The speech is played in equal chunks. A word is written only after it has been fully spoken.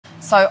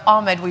So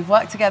Ahmed, we've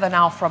worked together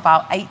now for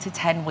about 8 to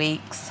 10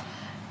 weeks.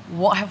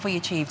 What have we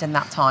achieved in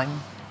that time?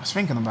 I was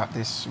thinking about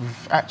this.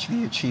 We've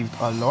actually achieved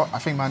a lot. I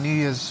think my New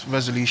Year's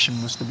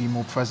resolution was to be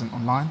more present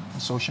online on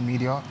social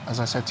media, as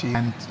I said to you.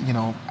 And, you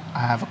know, I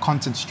have a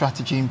content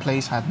strategy in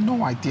place. I had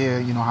no idea,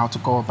 you know, how to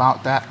go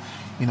about that.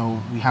 You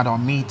know, we had our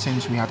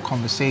meetings, we had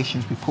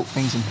conversations, we put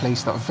things in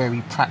place that were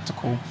very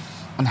practical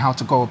on how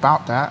to go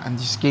about that, and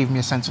just gave me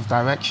a sense of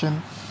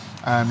direction.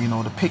 You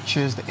know, the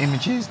pictures, the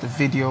images, the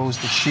videos,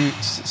 the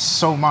shoots,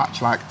 so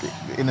much, like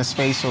in a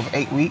space of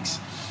 8 weeks.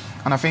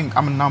 And I think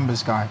I'm a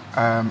numbers guy,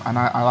 and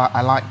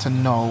I like to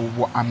know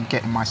what I'm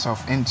getting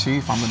myself into.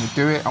 If I'm going to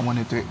do it, I want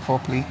to do it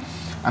properly.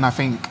 And I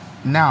think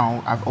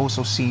now I've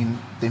also seen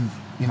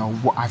you know,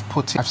 what I've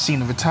put in. I've seen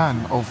the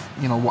return of,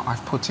 you know, what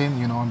I've put in.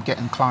 You know, I'm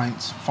getting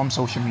clients from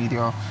social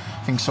media.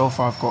 I think so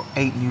far I've got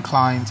 8 new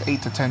clients,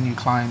 8 to 10 new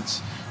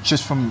clients,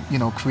 just from, you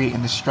know,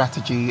 creating this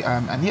strategy.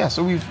 And yeah,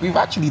 so we've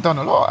actually done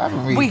a lot,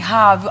 haven't we? We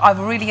have. I've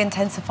really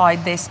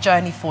intensified this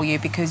journey for you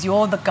because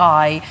you're the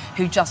guy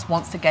who just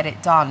wants to get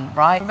it done,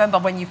 right? Remember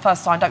when you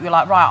first signed up, you're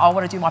like, right, I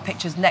want to do my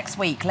pictures next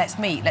week. Let's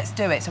meet, let's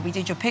do it. So we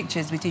did your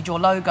pictures, we did your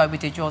logo, we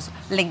did your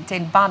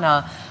LinkedIn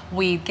banner.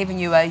 We've given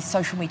you a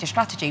social media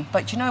strategy.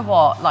 But you know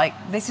what? Like,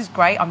 this is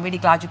great. I'm really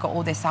glad you got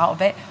all this out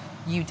of it.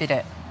 You did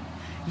it.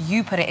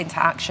 You put it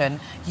into action.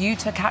 You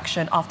took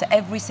action after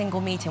every single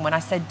meeting. When I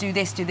said, do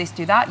this, do this,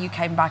 do that, you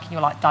came back and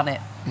you're like, done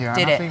it, yeah,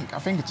 did and it. I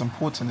think it's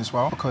important as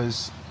well,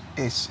 because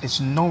it's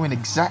knowing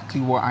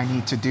exactly what I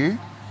need to do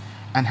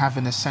and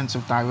having a sense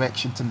of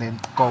direction to then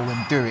go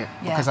and do it.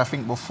 Yeah. Because I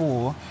think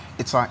before,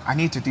 it's like, I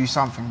need to do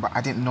something, but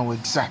I didn't know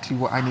exactly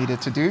what I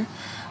needed to do.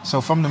 So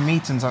from the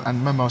meetings, and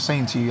remember I was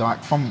saying to you,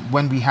 like, from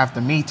when we have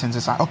the meetings,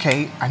 it's like,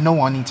 okay, I know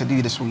what I need to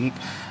do this week.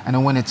 And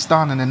then when it's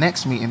done in the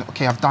next meeting,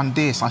 okay, I've done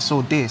this, I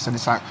saw this. And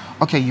it's like,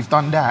 okay, you've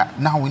done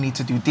that. Now we need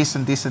to do this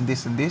and this and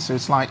this and this. So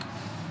it's like,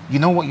 you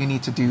know what you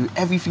need to do.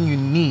 Everything you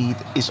need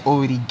is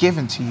already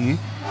given to you.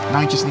 Now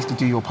you just need to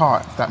do your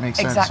part, if that makes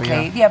sense. Exactly.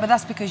 So, yeah, but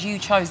that's because you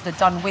chose the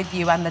done with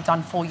you and the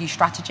done for you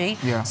strategy.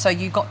 Yeah. So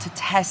you got to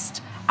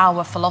test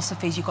our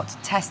philosophies, you got to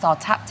test our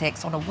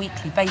tactics on a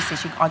weekly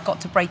basis. I got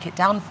to break it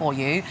down for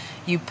you.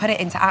 You put it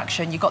into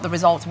action, you got the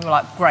results, and we were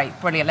like, great,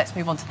 brilliant, let's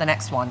move on to the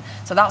next one.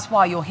 So that's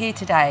why you're here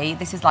today.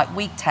 This is like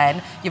week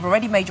 10. You've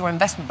already made your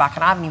investment back,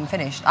 and I haven't even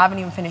finished. I haven't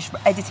even finished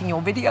editing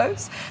your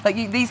videos. Like,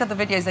 these are the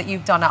videos that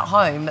you've done at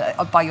home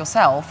by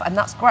yourself, and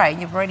that's great.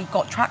 You've already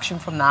got traction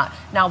from that.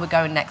 Now we're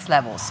going next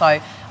level.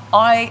 So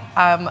I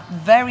am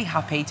very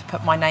happy to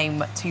put my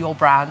name to your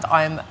brand.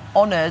 I'm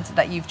honoured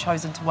that you've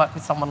chosen to work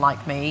with someone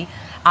like me,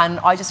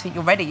 and I just think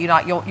you're ready. You're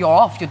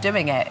off. You're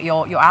doing it.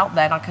 You're out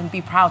there, and I can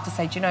be proud to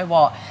say, do you know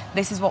what?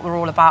 This is what we're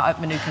all about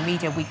at Manuka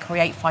Media. We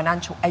create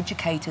financial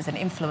educators and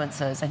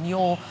influencers, and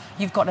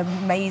you've got an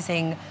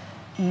amazing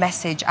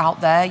message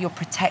out there. You're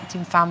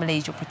protecting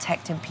families. You're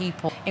protecting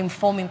people,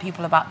 informing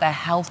people about their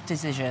health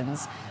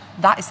decisions.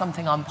 That is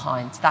something I'm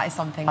behind. That is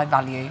something I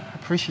value. I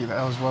appreciate that.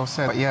 That was well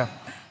said. But yeah.